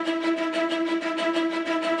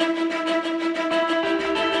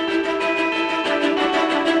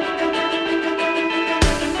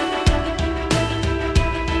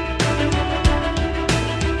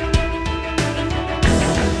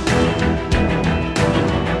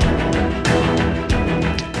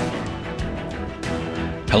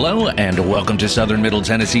Hello and welcome to Southern Middle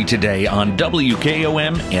Tennessee Today on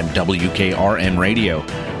WKOM and WKRM Radio,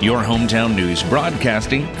 your hometown news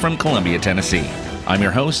broadcasting from Columbia, Tennessee. I'm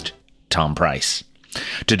your host, Tom Price.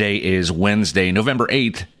 Today is Wednesday, November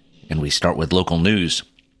 8th, and we start with local news.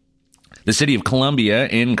 The City of Columbia,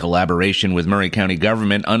 in collaboration with Maury County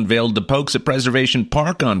government, unveiled the Pokes Preservation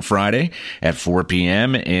Park on Friday at 4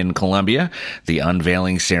 p.m. in Columbia. The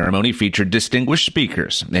unveiling ceremony featured distinguished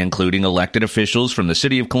speakers, including elected officials from the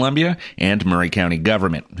City of Columbia and Maury County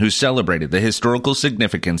government, who celebrated the historical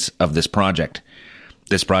significance of this project.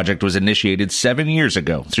 This project was initiated 7 years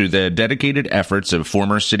ago through the dedicated efforts of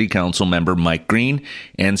former City Council member Mike Green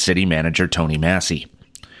and City Manager Tony Massey.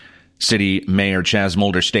 City Mayor Chaz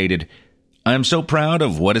Mulder stated, "I am so proud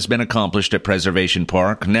of what has been accomplished at Preservation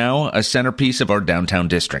Park, now a centerpiece of our downtown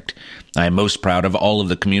district. I am most proud of all of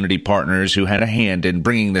the community partners who had a hand in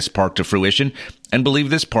bringing this park to fruition and believe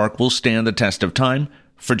this park will stand the test of time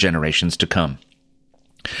for generations to come."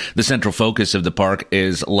 The central focus of the park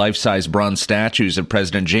is life-size bronze statues of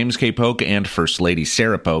President James K. Polk and First Lady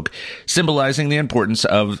Sarah Polk, symbolizing the importance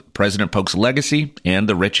of President Polk's legacy and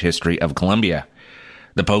the rich history of Columbia.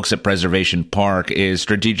 The Pokes at Preservation Park is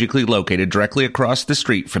strategically located directly across the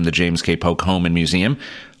street from the James K. Polk Home and Museum,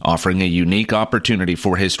 offering a unique opportunity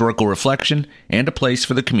for historical reflection and a place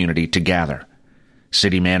for the community to gather.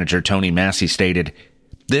 City Manager Tony Massey stated,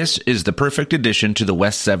 "This is the perfect addition to the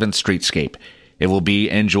West 7th streetscape. It will be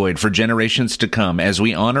enjoyed for generations to come as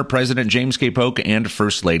we honor President James K. Polk and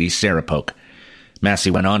First Lady Sarah Polk."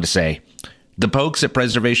 Massey went on to say, "The Pokes at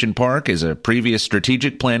Preservation Park is a previous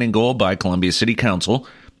strategic planning goal by Columbia City Council.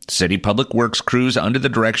 City Public Works crews under the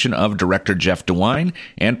direction of Director Jeff DeWine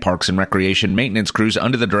and Parks and Recreation maintenance crews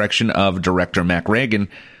under the direction of Director Mac Reagan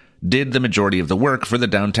did the majority of the work for the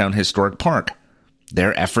downtown historic park.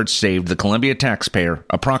 Their efforts saved the Columbia taxpayer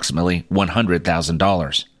approximately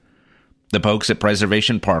 $100,000. The Pokes at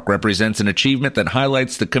Preservation Park represents an achievement that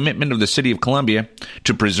highlights the commitment of the City of Columbia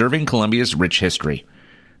to preserving Columbia's rich history.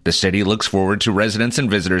 The city looks forward to residents and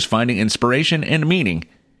visitors finding inspiration and meaning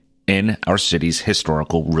in our city's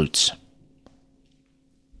historical roots."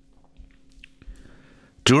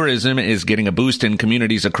 Tourism is getting a boost in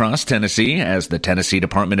communities across Tennessee as the Tennessee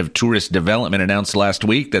Department of Tourist Development announced last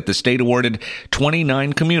week that the state awarded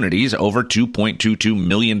 29 communities over $2.22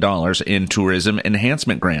 million in tourism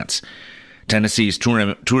enhancement grants. Tennessee's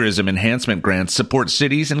tourism enhancement grants support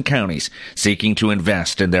cities and counties seeking to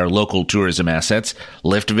invest in their local tourism assets,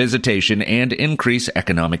 lift visitation, and increase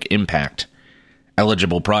economic impact.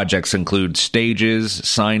 Eligible projects include stages,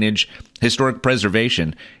 signage, historic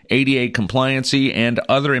preservation, ADA compliancy, and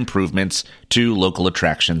other improvements to local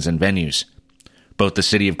attractions and venues. Both the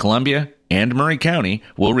City of Columbia and Maury County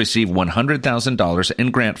will receive $100,000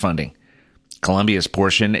 in grant funding. Columbia's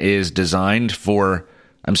portion is designated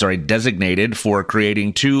for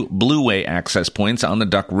creating 2 Blueway access points on the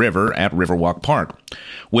Duck River at Riverwalk Park,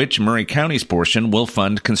 which Maury County's portion will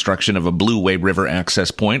fund construction of a Blueway River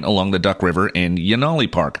access point along the Duck River in Yanali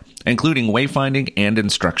Park, including wayfinding and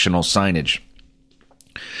instructional signage.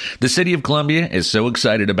 The City of Columbia is so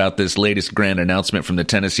excited about this latest grant announcement from the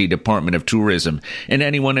Tennessee Department of Tourism, and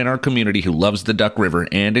anyone in our community who loves the Duck River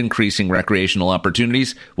and increasing recreational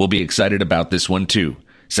opportunities will be excited about this one too,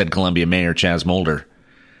 said Columbia Mayor Chaz Mulder.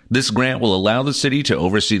 This grant will allow the city to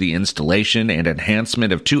oversee the installation and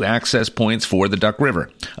enhancement of 2 access points for the Duck River,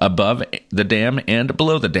 above the dam and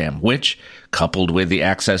below the dam, which, coupled with the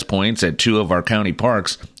access points at 2 of our county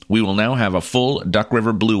parks, we will now have a full Duck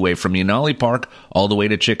River Blueway from Yanali Park all the way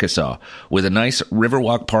to Chickasaw, with a nice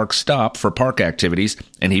Riverwalk Park stop for park activities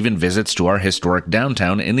and even visits to our historic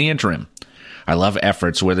downtown in the interim. I love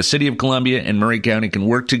efforts where the City of Columbia and Maury County can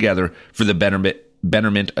work together for the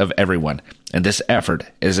betterment of everyone, and this effort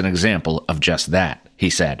is an example of just that,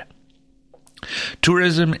 he said.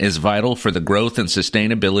 Tourism is vital for the growth and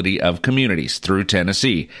sustainability of communities through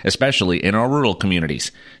Tennessee, especially in our rural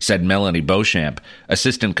communities, said Melanie Beauchamp,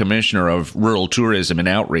 Assistant Commissioner of Rural Tourism and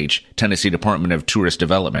Outreach, Tennessee Department of Tourist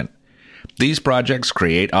Development. These projects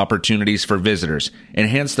create opportunities for visitors,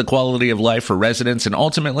 enhance the quality of life for residents, and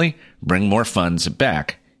ultimately bring more funds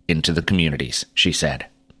back into the communities, she said.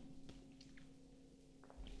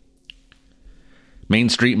 Main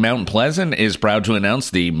Street Mount Pleasant is proud to announce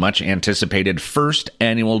the much-anticipated first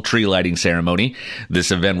annual tree lighting ceremony.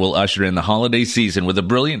 This event will usher in the holiday season with a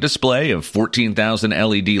brilliant display of 14,000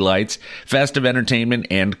 LED lights, festive entertainment,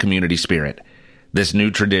 and community spirit. This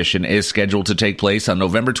new tradition is scheduled to take place on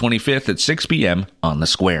November 25th at 6 p.m. on the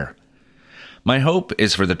square. My hope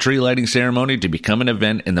is for the tree lighting ceremony to become an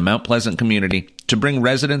event in the Mount Pleasant community to bring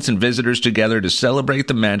residents and visitors together to celebrate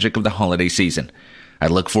the magic of the holiday season. I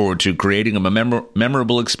look forward to creating a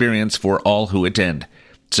memorable experience for all who attend,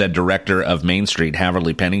 said Director of Main Street,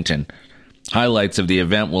 Haverly Pennington. Highlights of the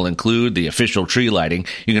event will include the official tree lighting.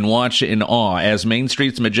 You can watch in awe as Main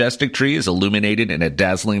Street's majestic tree is illuminated in a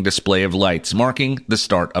dazzling display of lights, marking the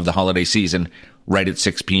start of the holiday season right at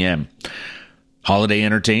 6 p.m. Holiday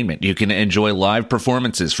entertainment. You can enjoy live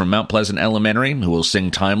performances from Mount Pleasant Elementary, who will sing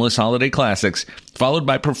timeless holiday classics, followed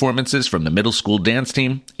by performances from the middle school dance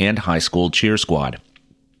team and high school cheer squad.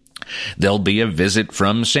 There'll be a visit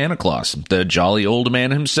from Santa Claus. The jolly old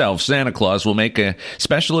man himself, Santa Claus, will make a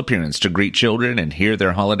special appearance to greet children and hear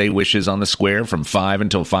their holiday wishes on the square from 5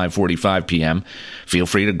 until 5:45 p.m. Feel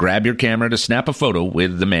free to grab your camera to snap a photo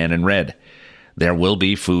with the man in red. There will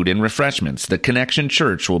be food and refreshments. The Connection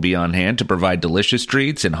Church will be on hand to provide delicious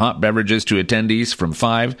treats and hot beverages to attendees from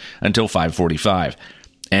 5 until 5:45.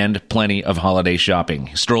 And plenty of holiday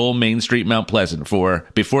shopping. Stroll Main Street, Mount Pleasant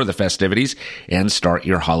before the festivities and start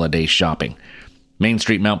your holiday shopping. Main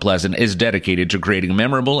Street Mount Pleasant is dedicated to creating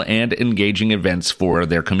memorable and engaging events for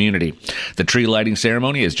their community. The tree lighting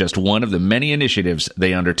ceremony is just one of the many initiatives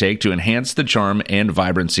they undertake to enhance the charm and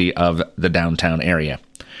vibrancy of the downtown area.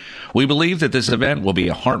 We believe that this event will be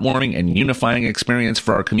a heartwarming and unifying experience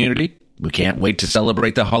for our community. We can't wait to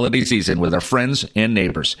celebrate the holiday season with our friends and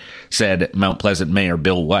neighbors, said Mount Pleasant Mayor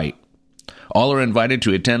Bill White. All are invited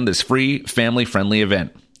to attend this free, family-friendly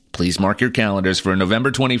event. Please mark your calendars for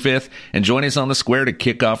November 25th and join us on the square to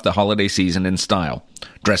kick off the holiday season in style.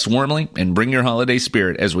 Dress warmly and bring your holiday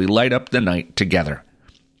spirit as we light up the night together.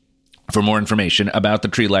 For more information about the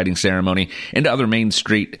tree lighting ceremony and other Main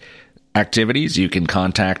Street activities, you can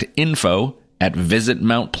contact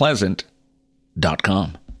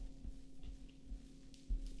info@visitmountpleasant.com.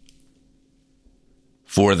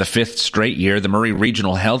 For the fifth straight year, the Murray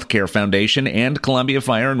Regional Healthcare Foundation and Columbia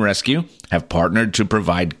Fire and Rescue have partnered to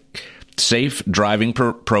provide safe driving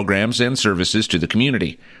programs and services to the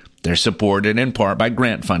community. They're supported in part by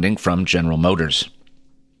grant funding from General Motors.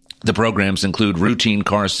 The programs include routine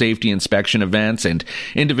car safety inspection events and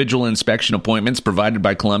individual inspection appointments provided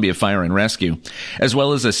by Columbia Fire and Rescue, as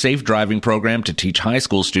well as a safe driving program to teach high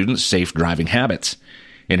school students safe driving habits.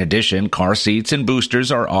 In addition, car seats and boosters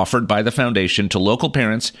are offered by the foundation to local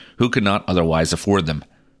parents who could not otherwise afford them.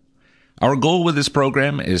 Our goal with this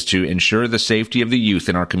program is to ensure the safety of the youth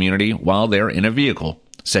in our community while they're in a vehicle,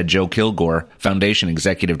 said Joe Kilgore, Foundation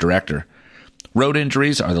Executive Director. Road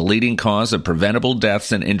injuries are the leading cause of preventable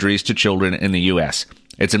deaths and injuries to children in the U.S.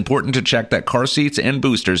 It's important to check that car seats and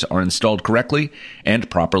boosters are installed correctly and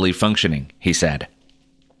properly functioning, he said.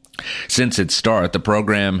 Since its start, the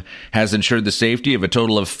program has ensured the safety of a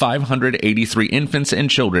total of 583 infants and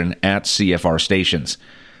children at CFR stations.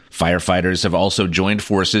 Firefighters have also joined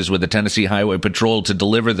forces with the Tennessee Highway Patrol to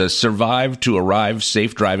deliver the Survive to Arrive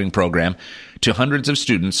safe driving program to hundreds of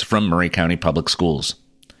students from Murray County Public Schools.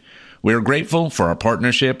 We are grateful for our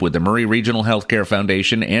partnership with the Murray Regional Healthcare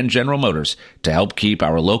Foundation and General Motors to help keep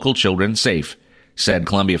our local children safe, said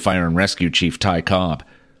Columbia Fire and Rescue Chief Ty Cobb.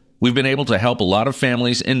 We've been able to help a lot of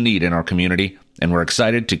families in need in our community, and we're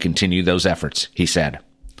excited to continue those efforts, he said.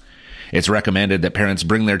 It's recommended that parents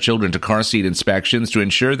bring their children to car seat inspections to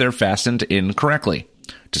ensure they're fastened in correctly.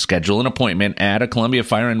 To schedule an appointment at a Columbia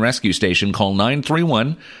Fire and Rescue station, call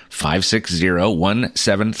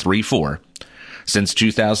 931-560-1734. Since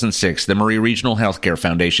 2006, the Murray Regional Healthcare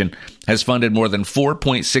Foundation has funded more than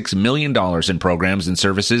 $4.6 million in programs and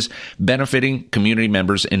services benefiting community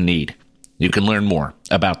members in need. You can learn more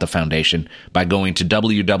about the foundation by going to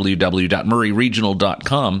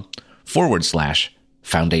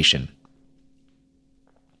www.murrayregional.com/foundation.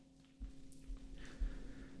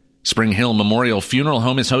 Spring Hill Memorial Funeral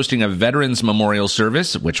Home is hosting a Veterans Memorial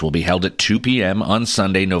Service, which will be held at 2 p.m. on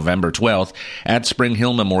Sunday, November 12th at Spring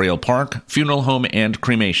Hill Memorial Park, Funeral Home and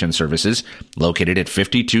Cremation Services, located at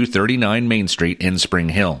 5239 Main Street in Spring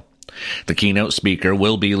Hill. The keynote speaker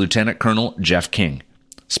will be Lieutenant Colonel Jeff King.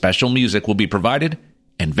 Special music will be provided,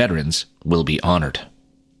 and veterans will be honored.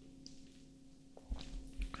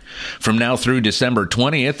 From now through December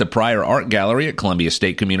 20th, the Pryor Art Gallery at Columbia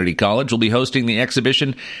State Community College will be hosting the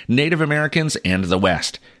exhibition Native Americans and the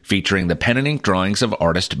West, featuring the pen and ink drawings of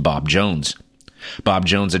artist Bob Jones. Bob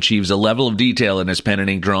Jones achieves a level of detail in his pen and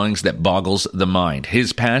ink drawings that boggles the mind.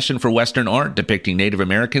 His passion for Western art depicting Native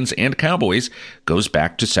Americans and cowboys goes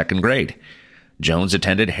back to second grade. Jones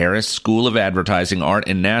attended Harris School of Advertising Art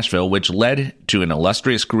in Nashville, which led to an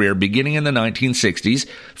illustrious career beginning in the 1960s,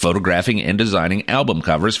 photographing and designing album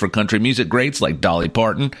covers for country music greats like Dolly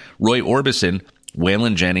Parton, Roy Orbison,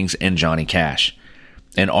 Waylon Jennings, and Johnny Cash.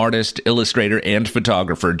 An artist, illustrator, and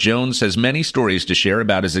photographer, Jones has many stories to share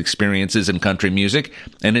about his experiences in country music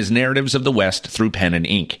and his narratives of the West through pen and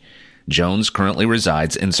ink. Jones currently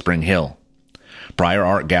resides in Spring Hill. Pryor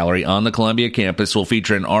Art Gallery on the Columbia campus will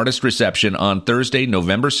feature an artist reception on Thursday,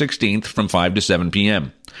 November 16th from 5 to 7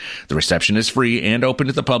 p.m. The reception is free and open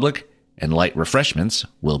to the public, and light refreshments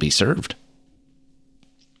will be served.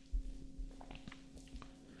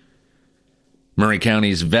 Murray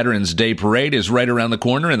County's Veterans Day Parade is right around the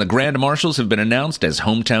corner, and the Grand Marshals have been announced as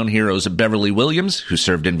hometown heroes Beverly Williams, who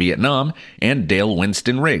served in Vietnam, and Dale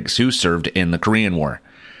Winston Riggs, who served in the Korean War.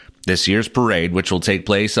 This year's parade, which will take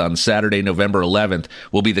place on Saturday, November 11th,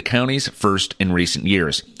 will be the county's first in recent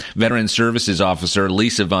years. Veteran Services Officer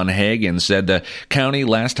Lisa Von Hagen said the county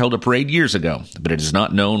last held a parade years ago, but it is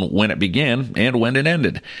not known when it began and when it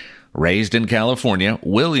ended. Raised in California,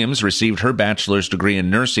 Williams received her bachelor's degree in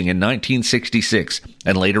nursing in 1966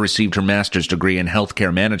 and later received her master's degree in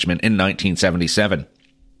healthcare management in 1977.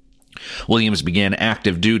 Williams began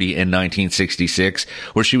active duty in 1966,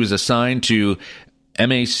 where she was assigned to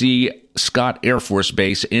MAC Scott Air Force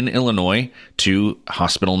Base in Illinois to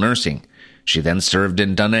hospital nursing. She then served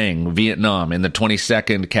in Da Nang, Vietnam, in the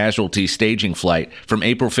 22nd Casualty Staging Flight from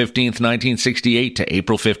April 15, 1968 to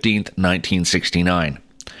April 15, 1969.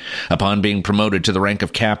 Upon being promoted to the rank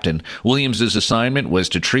of captain, Williams's assignment was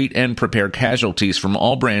to treat and prepare casualties from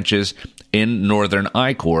all branches in Northern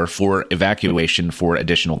I Corps for evacuation for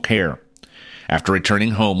additional care. After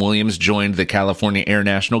returning home, Williams joined the California Air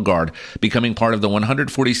National Guard, becoming part of the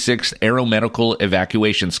 146th Aeromedical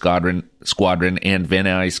Evacuation Squadron in Van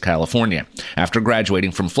Nuys, California, after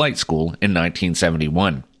graduating from flight school in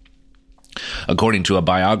 1971. According to a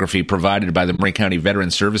biography provided by the Murray County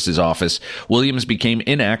Veteran Services Office, Williams became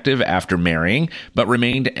inactive after marrying, but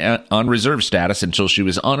remained on reserve status until she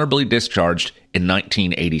was honorably discharged in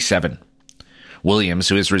 1987. Williams,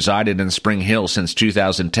 who has resided in Spring Hill since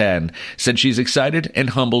 2010, said she's excited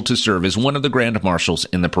and humbled to serve as one of the Grand Marshals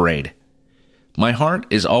in the parade. My heart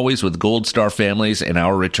is always with Gold Star families and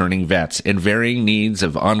our returning vets in varying needs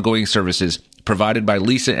of ongoing services provided by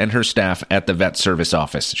Lisa and her staff at the Vet Service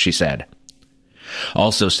Office, she said.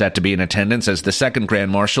 Also set to be in attendance as the second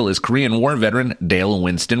Grand Marshal is Korean War veteran Dale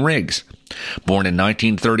Winston Riggs. Born in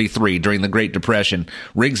 1933 during the Great Depression,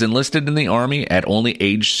 Riggs enlisted in the Army at only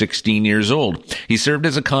age 16 years old. He served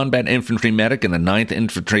as a combat infantry medic in the 9th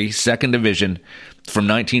Infantry, 2nd Division from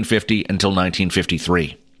 1950 until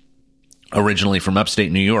 1953. Originally from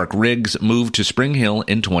upstate New York, Riggs moved to Spring Hill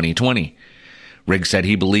in 2020. Riggs said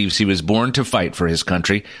he believes he was born to fight for his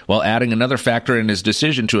country, while adding another factor in his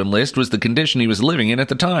decision to enlist was the condition he was living in at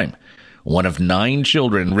the time. One of 9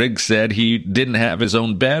 children, Riggs said he didn't have his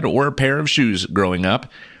own bed or a pair of shoes growing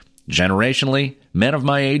up. Generationally, men of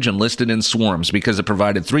my age enlisted in swarms because it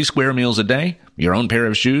provided 3 square meals a day, your own pair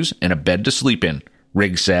of shoes, and a bed to sleep in,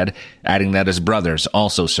 Riggs said, adding that his brothers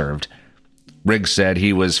also served. Riggs said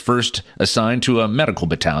he was first assigned to a medical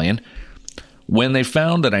battalion. When they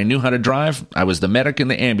found that I knew how to drive, I was the medic in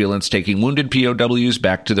the ambulance taking wounded POWs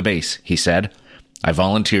back to the base, he said. I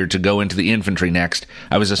volunteered to go into the infantry next.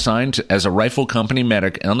 I was assigned as a rifle company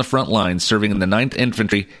medic on the front lines serving in the 9th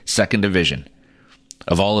Infantry, 2nd Division.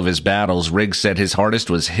 Of all of his battles, Riggs said his hardest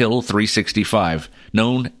was Hill 365,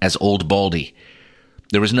 known as Old Baldy.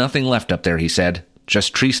 There was nothing left up there, he said,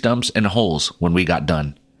 just tree stumps and holes when we got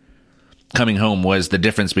done. Coming home was the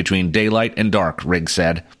difference between daylight and dark, Riggs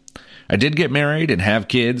said. I did get married and have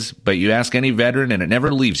kids, but you ask any veteran and it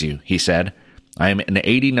never leaves you, he said. I'm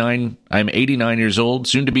 89 years old,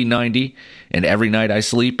 soon to be 90, and every night I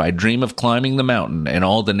sleep, I dream of climbing the mountain and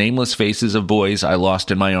all the nameless faces of boys I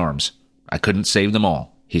lost in my arms. I couldn't save them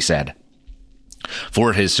all, he said.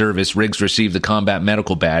 For his service, Riggs received the Combat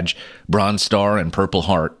Medical Badge, Bronze Star, and Purple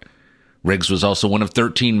Heart. Riggs was also one of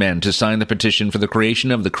 13 men to sign the petition for the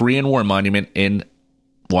creation of the Korean War Monument in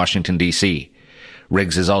Washington, D.C.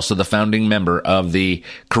 Riggs is also the founding member of the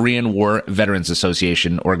Korean War Veterans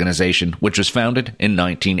Association organization, which was founded in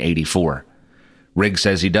 1984. Riggs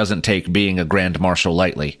says he doesn't take being a Grand Marshal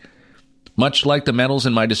lightly. Much like the medals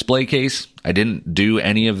in my display case, I didn't do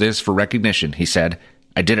any of this for recognition, he said.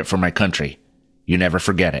 I did it for my country. You never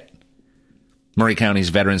forget it. Murray County's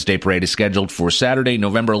Veterans Day Parade is scheduled for Saturday,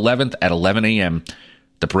 November 11th at 11 a.m.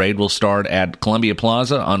 The parade will start at Columbia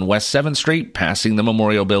Plaza on West 7th Street, passing the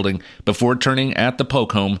Memorial Building, before turning at the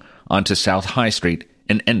Polk Home onto South High Street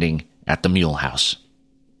and ending at the Mule House.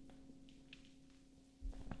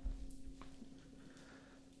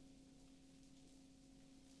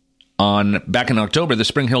 Back in October, the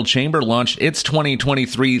Spring Hill Chamber launched its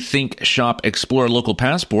 2023 Think, Shop, Explore Local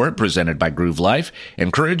Passport, presented by Groove Life,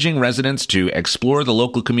 encouraging residents to explore the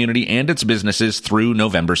local community and its businesses through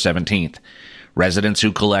November 17th. Residents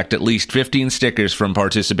who collect at least 15 stickers from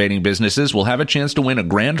participating businesses will have a chance to win a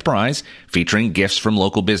grand prize featuring gifts from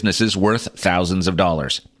local businesses worth thousands of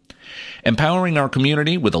dollars. Empowering our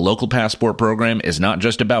community with a local passport program is not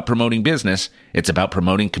just about promoting business, it's about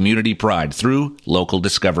promoting community pride through local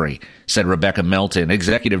discovery, said Rebecca Melton,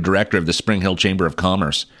 Executive Director of the Spring Hill Chamber of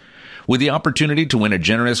Commerce. With the opportunity to win a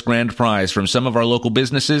generous grand prize from some of our local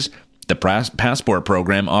businesses, the passport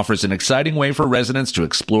program offers an exciting way for residents to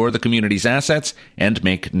explore the community's assets and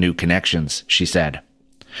make new connections, she said.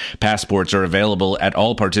 Passports are available at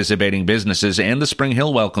all participating businesses and the Spring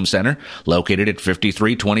Hill Welcome Center, located at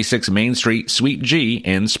 5326 Main Street, Suite G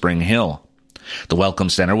in Spring Hill. The Welcome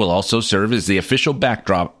Center will also serve as the official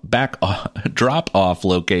drop-off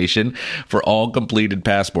location for all completed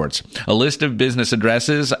passports. A list of business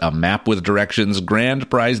addresses, a map with directions, grand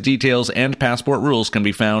prize details, and passport rules can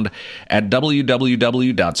be found at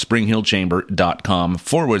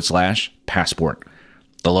www.springhillchamber.com/passport.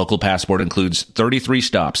 The local passport includes 33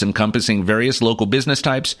 stops encompassing various local business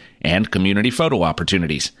types and community photo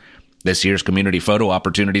opportunities. This year's community photo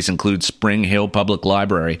opportunities include Spring Hill Public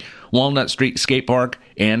Library, Walnut Street Skate Park,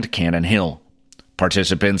 and Cannon Hill.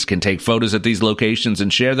 Participants can take photos at these locations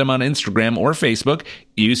and share them on Instagram or Facebook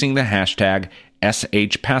using the hashtag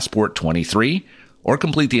SHPassport23, or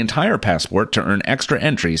complete the entire passport to earn extra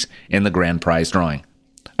entries in the grand prize drawing.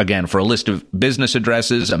 Again, for a list of business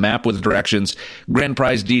addresses, a map with directions, grand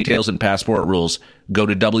prize details, and passport rules, go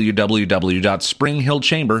to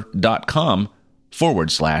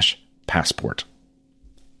www.springhillchamber.com/passport.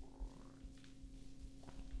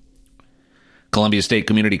 Columbia State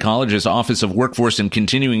Community College's Office of Workforce and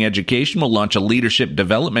Continuing Education will launch a leadership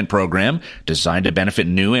development program designed to benefit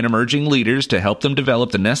new and emerging leaders to help them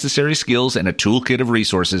develop the necessary skills and a toolkit of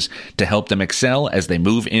resources to help them excel as they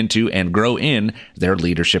move into and grow in their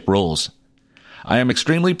leadership roles. I am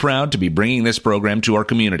extremely proud to be bringing this program to our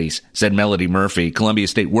communities, said Melody Murphy, Columbia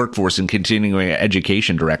State Workforce and Continuing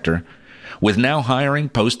Education Director. With now hiring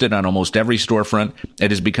posted on almost every storefront,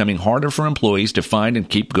 it is becoming harder for employees to find and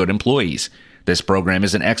keep good employees. This program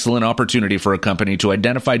is an excellent opportunity for a company to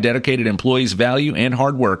identify dedicated employees' value and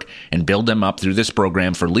hard work and build them up through this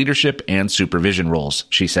program for leadership and supervision roles,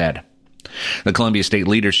 she said. The Columbia State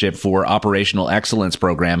Leadership for Operational Excellence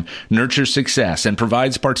program nurtures success and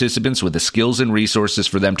provides participants with the skills and resources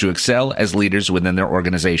for them to excel as leaders within their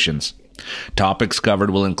organizations. Topics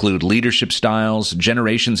covered will include leadership styles,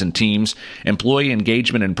 generations and teams, employee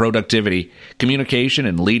engagement and productivity, communication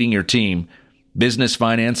and leading your team, business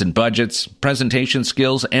finance and budgets, presentation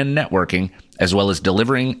skills and networking, as well as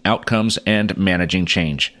delivering outcomes and managing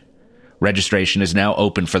change. Registration is now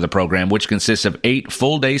open for the program, which consists of 8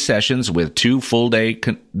 full-day sessions with 2 full-day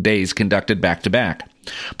days conducted back-to-back.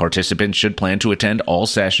 Participants should plan to attend all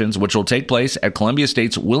sessions, which will take place at Columbia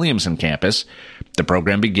State's Williamson campus. The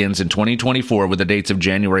program begins in 2024 with the dates of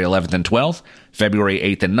January 11th and 12th, February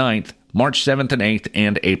 8th and 9th, March 7th and 8th,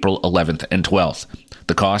 and April 11th and 12th.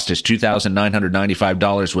 The cost is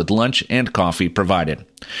 $2,995 with lunch and coffee provided.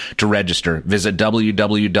 To register, visit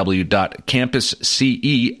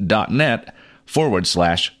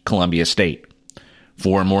www.campusce.net/Columbia State.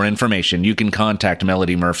 For more information, you can contact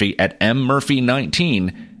Melody Murphy at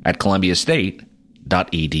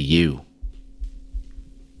mmurphy19@columbiastate.edu.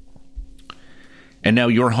 And now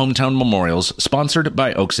your hometown memorials, sponsored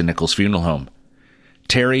by Oaks and Nichols Funeral Home.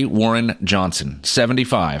 Terry Warren Johnson,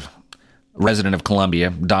 75, resident of Columbia,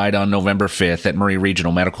 died on November 5th at Murray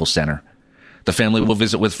Regional Medical Center. The family will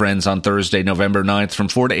visit with friends on Thursday, November 9th from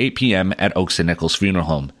 4 to 8 p.m. at Oaks and Nichols Funeral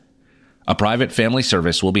Home. A private family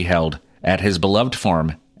service will be held at his beloved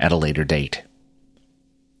farm at a later date.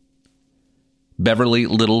 Beverly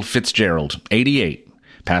Little Fitzgerald, 88,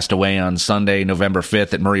 passed away on Sunday, November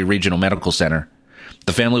 5th at Murray Regional Medical Center.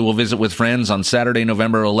 The family will visit with friends on Saturday,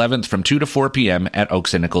 November 11th from 2 to 4 p.m. at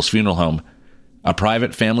Oaks and Nichols Funeral Home. A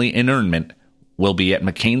private family interment will be at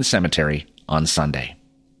McCain Cemetery on Sunday.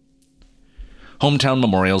 Hometown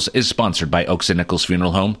Memorials is sponsored by Oaks and Nichols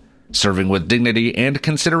Funeral Home, serving with dignity and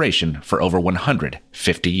consideration for over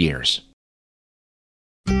 150 years.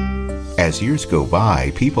 As years go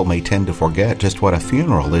by, people may tend to forget just what a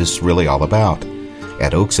funeral is really all about.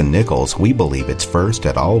 At Oaks and Nichols, we believe it's first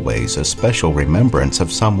and always a special remembrance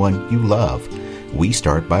of someone you love. We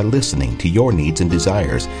start by listening to your needs and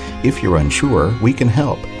desires. If you're unsure, we can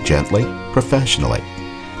help, gently, professionally.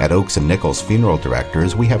 At Oaks and Nichols Funeral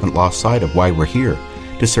Directors, we haven't lost sight of why we're here,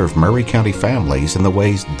 to serve Murray County families in the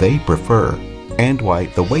ways they prefer. and why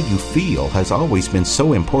the way you feel has always been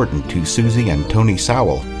so important to Susie and Tony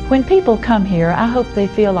Sowell. When people come here, I hope they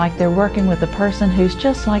feel like they're working with a person who's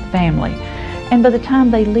just like family. And by the time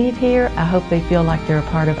they leave here, I hope they feel like they're a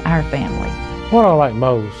part of our family. What I like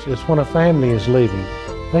most is when a family is leaving,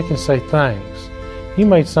 they can say thanks. You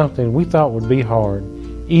made something we thought would be hard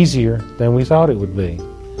easier than we thought it would be.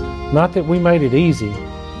 Not that we made it easy,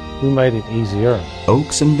 we made it easier.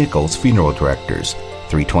 Oakes and Nichols Funeral Directors,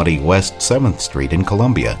 320 West 7th Street in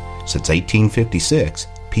Columbia. Since 1856,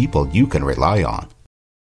 people you can rely on.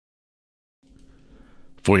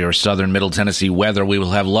 For your southern Middle Tennessee weather, we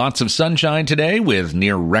will have lots of sunshine today with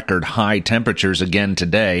near record high temperatures again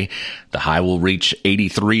today. The high will reach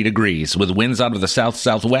 83 degrees with winds out of the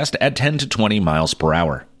south-southwest at 10 to 20 miles per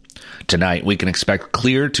hour. Tonight, we can expect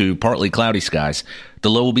clear to partly cloudy skies. The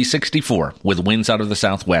low will be 64 with winds out of the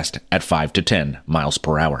southwest at 5 to 10 miles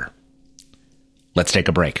per hour. Let's take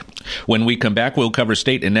a break. When we come back, we'll cover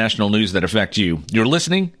state and national news that affect you. You're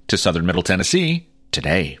listening to Southern Middle Tennessee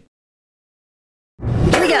Today.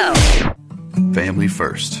 Here we go. Family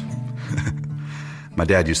first. My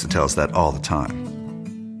dad used to tell us that all the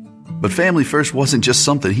time. But family first wasn't just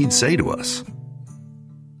something he'd say to us.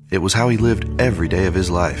 It was how he lived every day of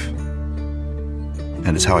his life.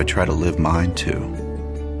 And it's how I try to live mine, too.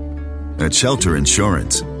 At Shelter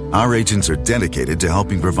Insurance, our agents are dedicated to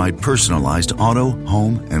helping provide personalized auto,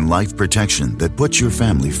 home, and life protection that puts your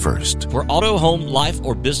family first. For auto, home, life,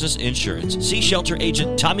 or business insurance, see Shelter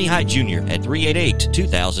Agent Tommy Hyde Jr. at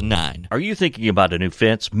 388-2009. Are you thinking about a new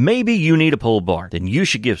fence? Maybe you need a pole barn. Then you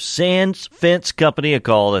should give Sands Fence Company a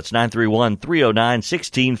call. That's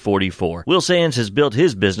 931-309-1644. Will Sands has built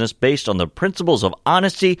his business based on the principles of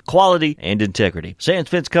honesty, quality, and integrity. Sands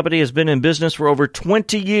Fence Company has been in business for over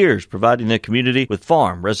 20 years, providing the community with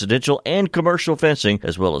farm, residential, and commercial fencing,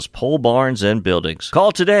 as well as pole barns and buildings.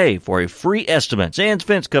 Call today for a free estimate. Sands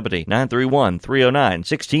Fence Company,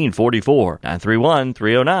 931-309-1644.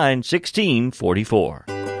 931-309-1644.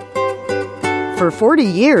 For 40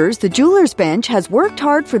 years, the Jewelers Bench has worked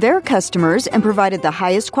hard for their customers and provided the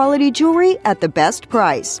highest quality jewelry at the best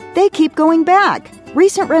price. They keep going back.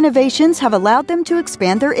 Recent renovations have allowed them to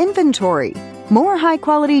expand their inventory. More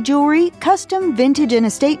high-quality jewelry, custom vintage and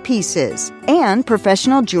estate pieces, and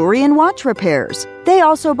professional jewelry and watch repairs. They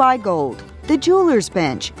also buy gold. The Jewelers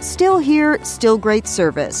Bench. Still here, still great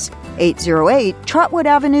service. 808 Trotwood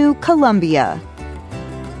Avenue, Columbia.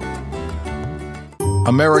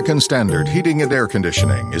 American Standard Heating and Air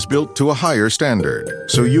Conditioning is built to a higher standard,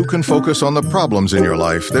 so you can focus on the problems in your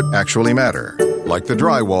life that actually matter, like the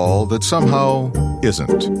drywall that somehow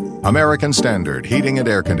isn't. American Standard Heating and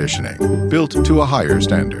Air Conditioning, built to a higher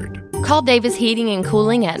standard. Call Davis Heating and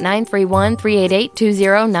Cooling at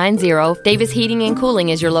 931-388-2090. Davis Heating and Cooling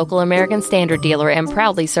is your local American Standard dealer and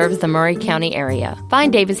proudly serves the Maury County area.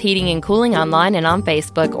 Find Davis Heating and Cooling online and on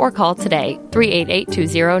Facebook or call today,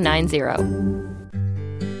 388-2090.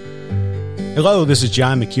 Hello, this is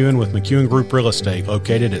John McEwen with McEwen Group Real Estate,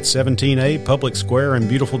 located at 17A Public Square in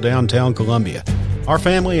beautiful downtown Columbia. Our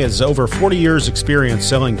family has over 40 years' experience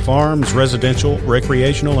selling farms, residential,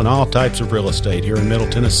 recreational, and all types of real estate here in Middle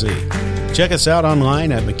Tennessee. Check us out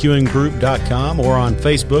online at McEwenGroup.com or on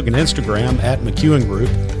Facebook and Instagram at McEwen Group,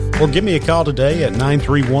 or give me a call today at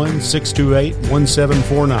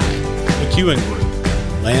 931-628-1749. McEwen Group.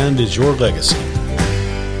 Land is your legacy.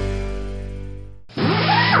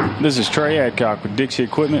 This is Trey Adcock with Dixie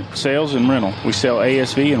Equipment Sales and Rental. We sell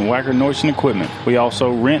ASV and Wacker Neuson equipment. We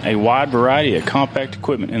also rent a wide variety of compact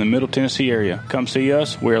equipment in the Middle Tennessee area. Come see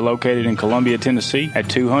us. We are located in Columbia, Tennessee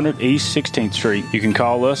at 200 East 16th Street. You can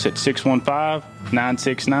call us at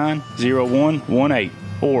 615-969-0118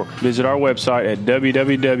 or visit our website at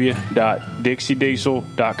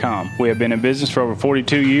www.dixiediesel.com. We have been in business for over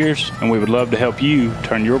 42 years, and we would love to help you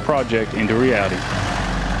turn your project into reality.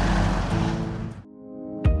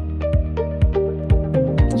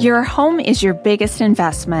 Your home is your biggest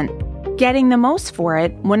investment. Getting the most for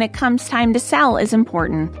it when it comes time to sell is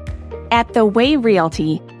important. At The Way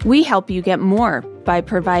Realty, we help you get more by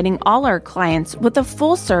providing all our clients with a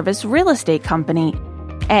full-service real estate company.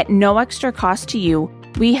 At no extra cost to you,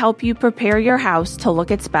 we help you prepare your house to look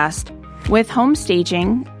its best with home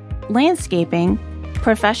staging, landscaping,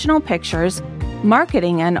 professional pictures,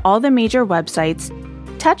 marketing on all the major websites,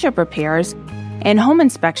 touch-up repairs, and home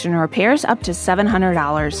inspection repairs up to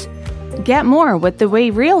 $700. Get more with The Way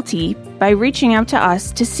Realty by reaching out to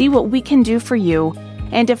us to see what we can do for you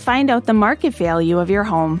and to find out the market value of your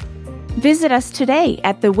home. Visit us today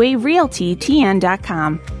at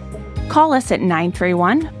thewayrealtytn.com. Call us at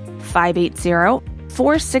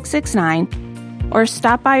 931-580-4669 or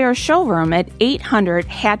stop by our showroom at 800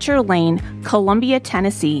 Hatcher Lane, Columbia,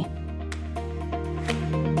 Tennessee.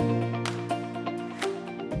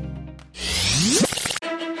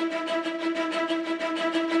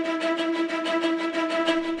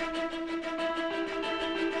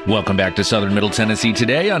 Welcome back to Southern Middle Tennessee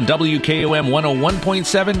Today on WKOM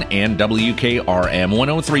 101.7 and WKRM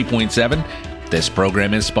 103.7. This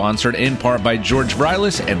program is sponsored in part by George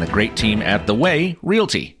Vrilis and the great team at The Way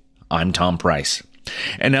Realty. I'm Tom Price.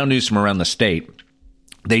 And now news from around the state.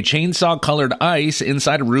 They chainsaw colored ice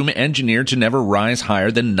inside a room engineered to never rise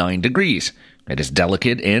higher than 9 degrees. It is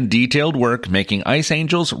delicate and detailed work, making ice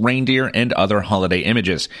angels, reindeer, and other holiday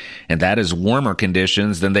images. And that is warmer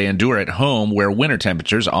conditions than they endure at home, where winter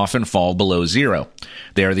temperatures often fall below zero.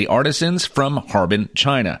 They are the artisans from Harbin,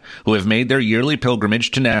 China, who have made their yearly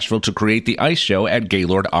pilgrimage to Nashville to create the ice show at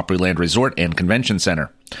Gaylord Opryland Resort and Convention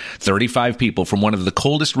Center. 35 people from one of the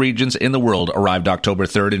coldest regions in the world arrived October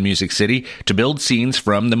 3rd in Music City to build scenes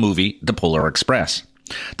from the movie The Polar Express.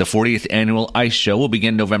 The 40th annual ice show will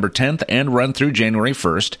begin November 10th and run through January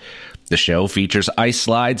 1st. The show features ice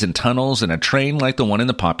slides and tunnels and a train like the one in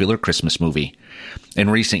the popular Christmas movie. In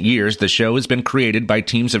recent years, the show has been created by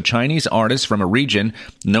teams of Chinese artists from a region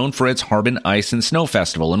known for its Harbin Ice and Snow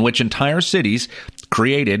Festival, in which entire cities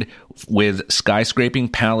created with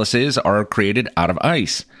skyscraping palaces are created out of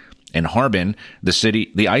ice. In Harbin,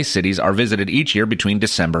 the ice cities are visited each year between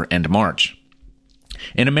December and March.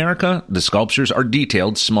 In America, the sculptures are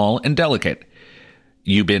detailed, small, and delicate.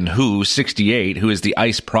 Yubin Hu, 68, who is the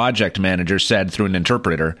ice project manager, said through an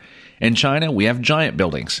interpreter, "In China, we have giant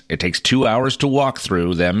buildings. It takes 2 hours to walk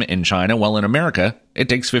through them in China, while in America, it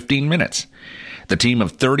takes 15 minutes. The team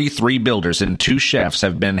of 33 builders and 2 chefs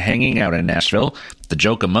have been hanging out in Nashville. The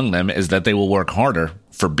joke among them is that they will work harder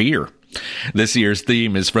for beer." This year's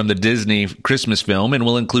theme is from the Disney Christmas film and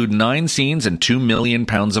will include 9 scenes and 2 million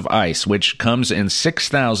pounds of ice, which comes in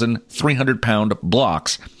 6,300-pound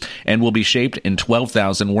blocks and will be shaped in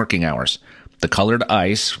 12,000 working hours. The colored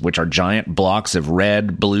ice, which are giant blocks of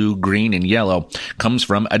red, blue, green, and yellow, comes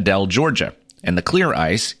from Adel, Georgia. And the clear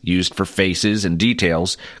ice, used for faces and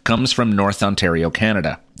details, comes from North Ontario,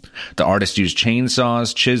 Canada. The artists use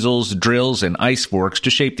chainsaws, chisels, drills, and ice forks to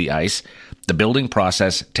shape the ice. The building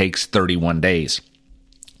process takes 31 days.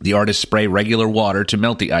 The artists spray regular water to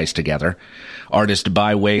melt the ice together. Artist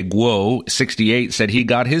Bai Wei Guo, 68, said he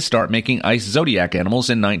got his start making ice zodiac animals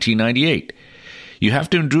in 1998. "You have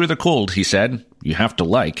to endure the cold," he said. "You have to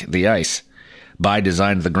like the ice." Bai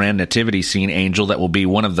designed the Grand Nativity scene angel that will be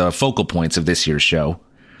one of the focal points of this year's show.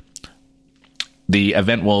 The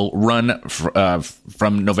event will run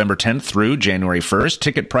from November 10th through January 1st.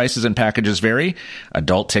 Ticket prices and packages vary.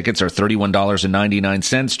 Adult tickets are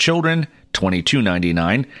 $31.99. Children,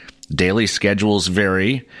 $22.99. Daily schedules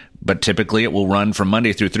vary, but typically it will run from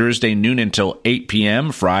Monday through Thursday, noon until 8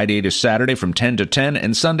 p.m., Friday to Saturday from 10 to 10,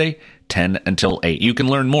 and Sunday, 10 until 8. You can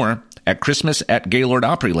learn more at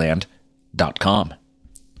christmas@gaylordopryland.com.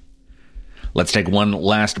 Let's take one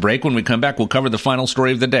last break. When we come back, we'll cover the final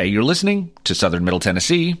story of the day. You're listening to Southern Middle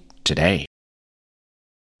Tennessee Today.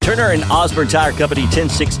 Turner and Osborne Tire Company,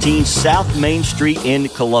 1016 South Main Street in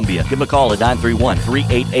Columbia. Give them a call at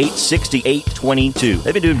 931-388-6822.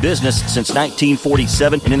 They've been doing business since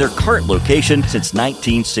 1947 and in their current location since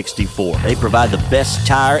 1964. They provide the best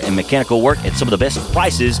tire and mechanical work at some of the best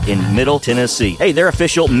prices in Middle Tennessee. Hey, they're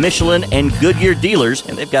official Michelin and Goodyear dealers,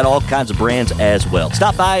 and they've got all kinds of brands as well.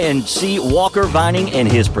 Stop by and see Walker Vining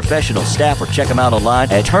and his professional staff, or check them out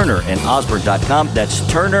online at turnerandosborne.com. That's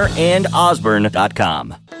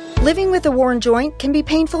turnerandosborne.com. Living with a worn joint can be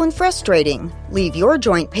painful and frustrating. Leave your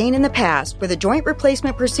joint pain in the past with a joint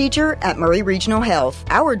replacement procedure at Murray Regional Health.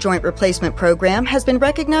 Our joint replacement program has been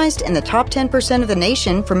recognized in the top 10% of the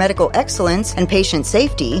nation for medical excellence and patient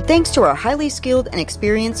safety, thanks to our highly skilled and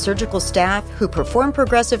experienced surgical staff who perform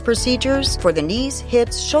progressive procedures for the knees,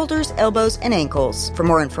 hips, shoulders, elbows, and ankles. For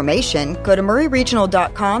more information, go to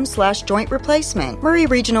murrayregional.com/joint replacement. Murray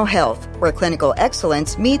Regional Health, where clinical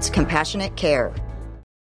excellence meets compassionate care.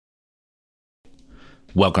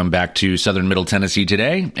 Welcome back to Southern Middle Tennessee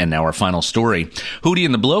Today, and now our final story. Hootie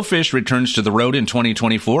and the Blowfish returns to the road in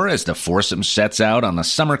 2024 as the foursome sets out on the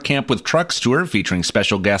Summer Camp with Trucks tour featuring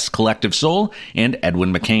special guests Collective Soul and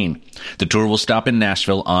Edwin McCain. The tour will stop in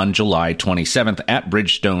Nashville on July 27th at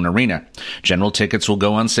Bridgestone Arena. General tickets will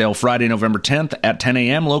go on sale Friday, November 10th at 10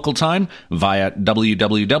 a.m. local time via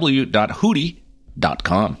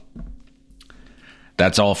www.hootie.com.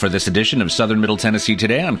 That's all for this edition of Southern Middle Tennessee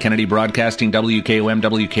Today on Kennedy Broadcasting, WKOM,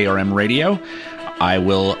 WKRM Radio. I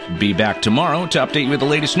will be back tomorrow to update you with the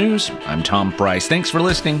latest news. I'm Tom Price. Thanks for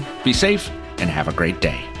listening. Be safe and have a great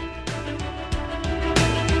day.